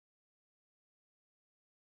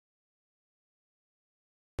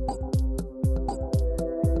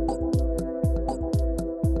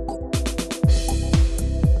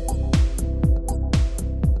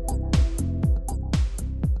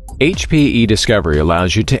HP eDiscovery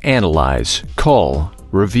allows you to analyze, cull,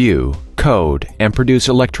 review, code, and produce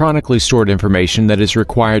electronically stored information that is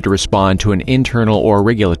required to respond to an internal or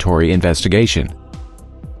regulatory investigation.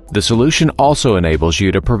 The solution also enables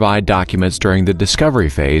you to provide documents during the discovery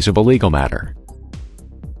phase of a legal matter.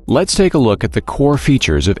 Let's take a look at the core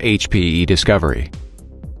features of HP eDiscovery.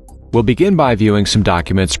 We'll begin by viewing some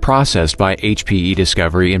documents processed by HP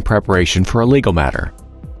eDiscovery in preparation for a legal matter.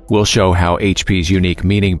 We'll show how HP's unique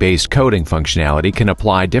meaning-based coding functionality can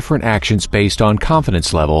apply different actions based on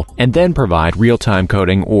confidence level and then provide real-time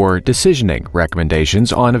coding or decisioning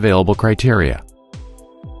recommendations on available criteria.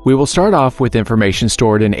 We will start off with information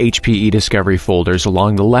stored in HP eDiscovery folders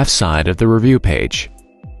along the left side of the review page.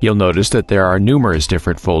 You'll notice that there are numerous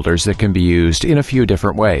different folders that can be used in a few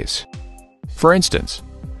different ways. For instance,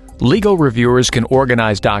 legal reviewers can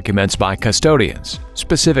organize documents by custodians,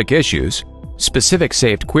 specific issues, specific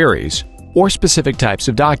saved queries, or specific types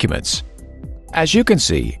of documents. As you can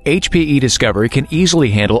see, HP eDiscovery can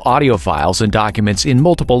easily handle audio files and documents in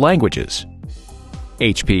multiple languages.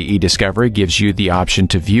 HP eDiscovery gives you the option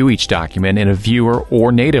to view each document in a viewer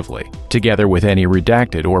or natively, together with any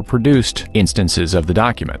redacted or produced instances of the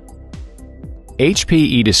document.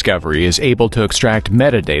 HP eDiscovery is able to extract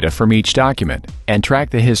metadata from each document and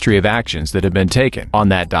track the history of actions that have been taken on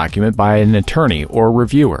that document by an attorney or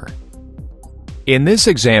reviewer. In this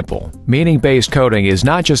example, meaning-based coding is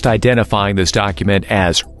not just identifying this document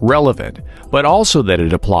as relevant, but also that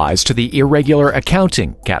it applies to the irregular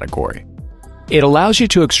accounting category. It allows you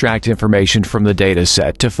to extract information from the data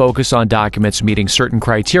set to focus on documents meeting certain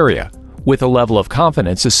criteria, with a level of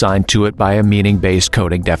confidence assigned to it by a meaning-based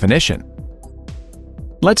coding definition.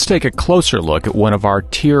 Let's take a closer look at one of our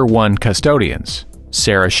Tier 1 custodians,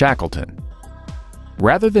 Sarah Shackleton.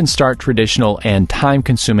 Rather than start traditional and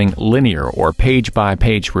time-consuming linear or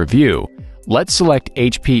page-by-page review, let's select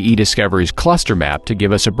HP eDiscovery's cluster map to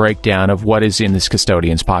give us a breakdown of what is in this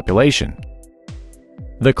custodian's population.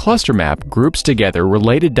 The cluster map groups together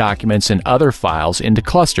related documents and other files into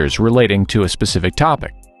clusters relating to a specific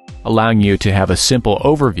topic, allowing you to have a simple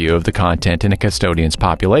overview of the content in a custodian's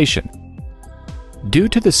population. Due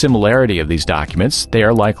to the similarity of these documents, they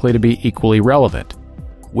are likely to be equally relevant.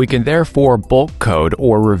 We can therefore bulk code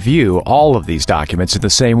or review all of these documents in the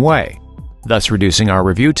same way, thus reducing our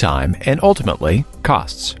review time and ultimately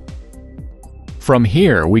costs. From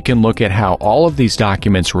here, we can look at how all of these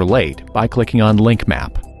documents relate by clicking on Link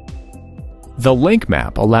Map. The Link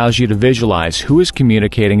Map allows you to visualize who is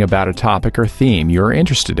communicating about a topic or theme you are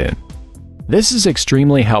interested in. This is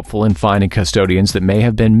extremely helpful in finding custodians that may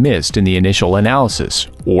have been missed in the initial analysis,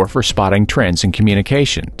 or for spotting trends in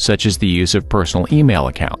communication, such as the use of personal email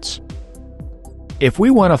accounts. If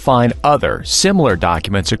we want to find other, similar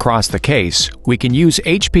documents across the case, we can use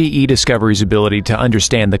HP eDiscovery's ability to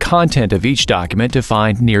understand the content of each document to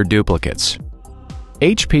find near duplicates.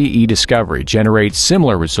 HP eDiscovery generates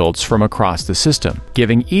similar results from across the system,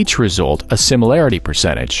 giving each result a similarity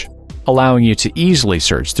percentage, allowing you to easily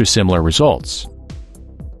search through similar results.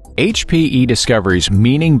 HP eDiscovery's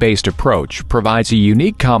meaning-based approach provides a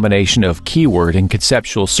unique combination of keyword and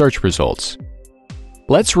conceptual search results.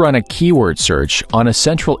 Let's run a keyword search on a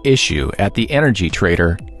central issue at the energy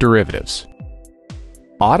trader derivatives.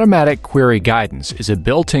 Automatic Query Guidance is a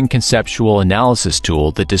built-in conceptual analysis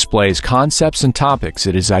tool that displays concepts and topics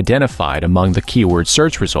it has identified among the keyword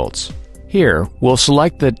search results. Here, we'll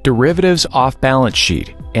select the Derivatives Off-Balance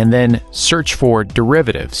Sheet and then search for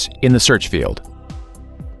Derivatives in the search field.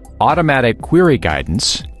 Automatic Query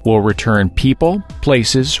Guidance will return people,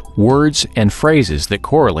 places, words, and phrases that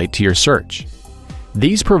correlate to your search.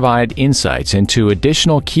 These provide insights into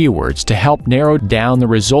additional keywords to help narrow down the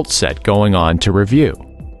result set going on to review.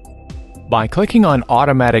 By clicking on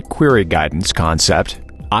Automatic Query Guidance concept,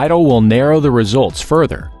 IDLE will narrow the results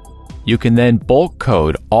further. You can then bulk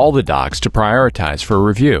code all the docs to prioritize for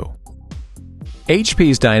review.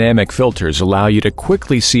 HP's dynamic filters allow you to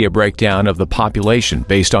quickly see a breakdown of the population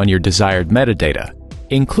based on your desired metadata,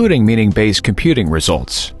 including meaning-based computing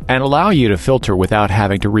results, and allow you to filter without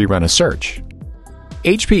having to rerun a search.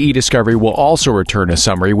 HP eDiscovery will also return a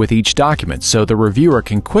summary with each document so the reviewer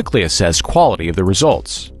can quickly assess quality of the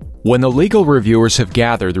results. When the legal reviewers have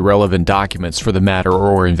gathered the relevant documents for the matter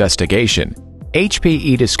or investigation,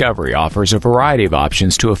 HP eDiscovery offers a variety of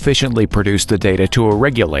options to efficiently produce the data to a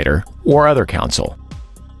regulator or other counsel.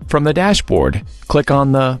 From the dashboard, click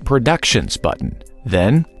on the Productions button,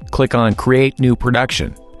 then click on Create New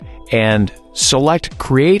Production, and select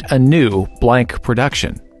Create a New Blank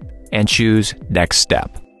Production, and choose Next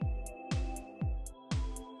Step.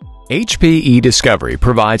 HP eDiscovery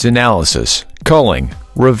provides analysis, culling,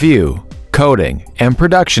 review, coding, and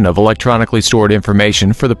production of electronically stored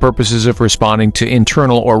information for the purposes of responding to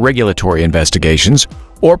internal or regulatory investigations,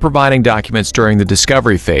 or providing documents during the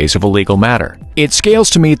discovery phase of a legal matter. It scales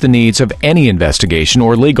to meet the needs of any investigation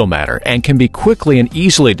or legal matter and can be quickly and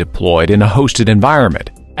easily deployed in a hosted environment,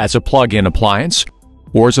 as a plug-in appliance,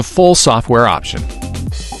 or as a full software option.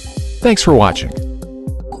 Thanks for watching.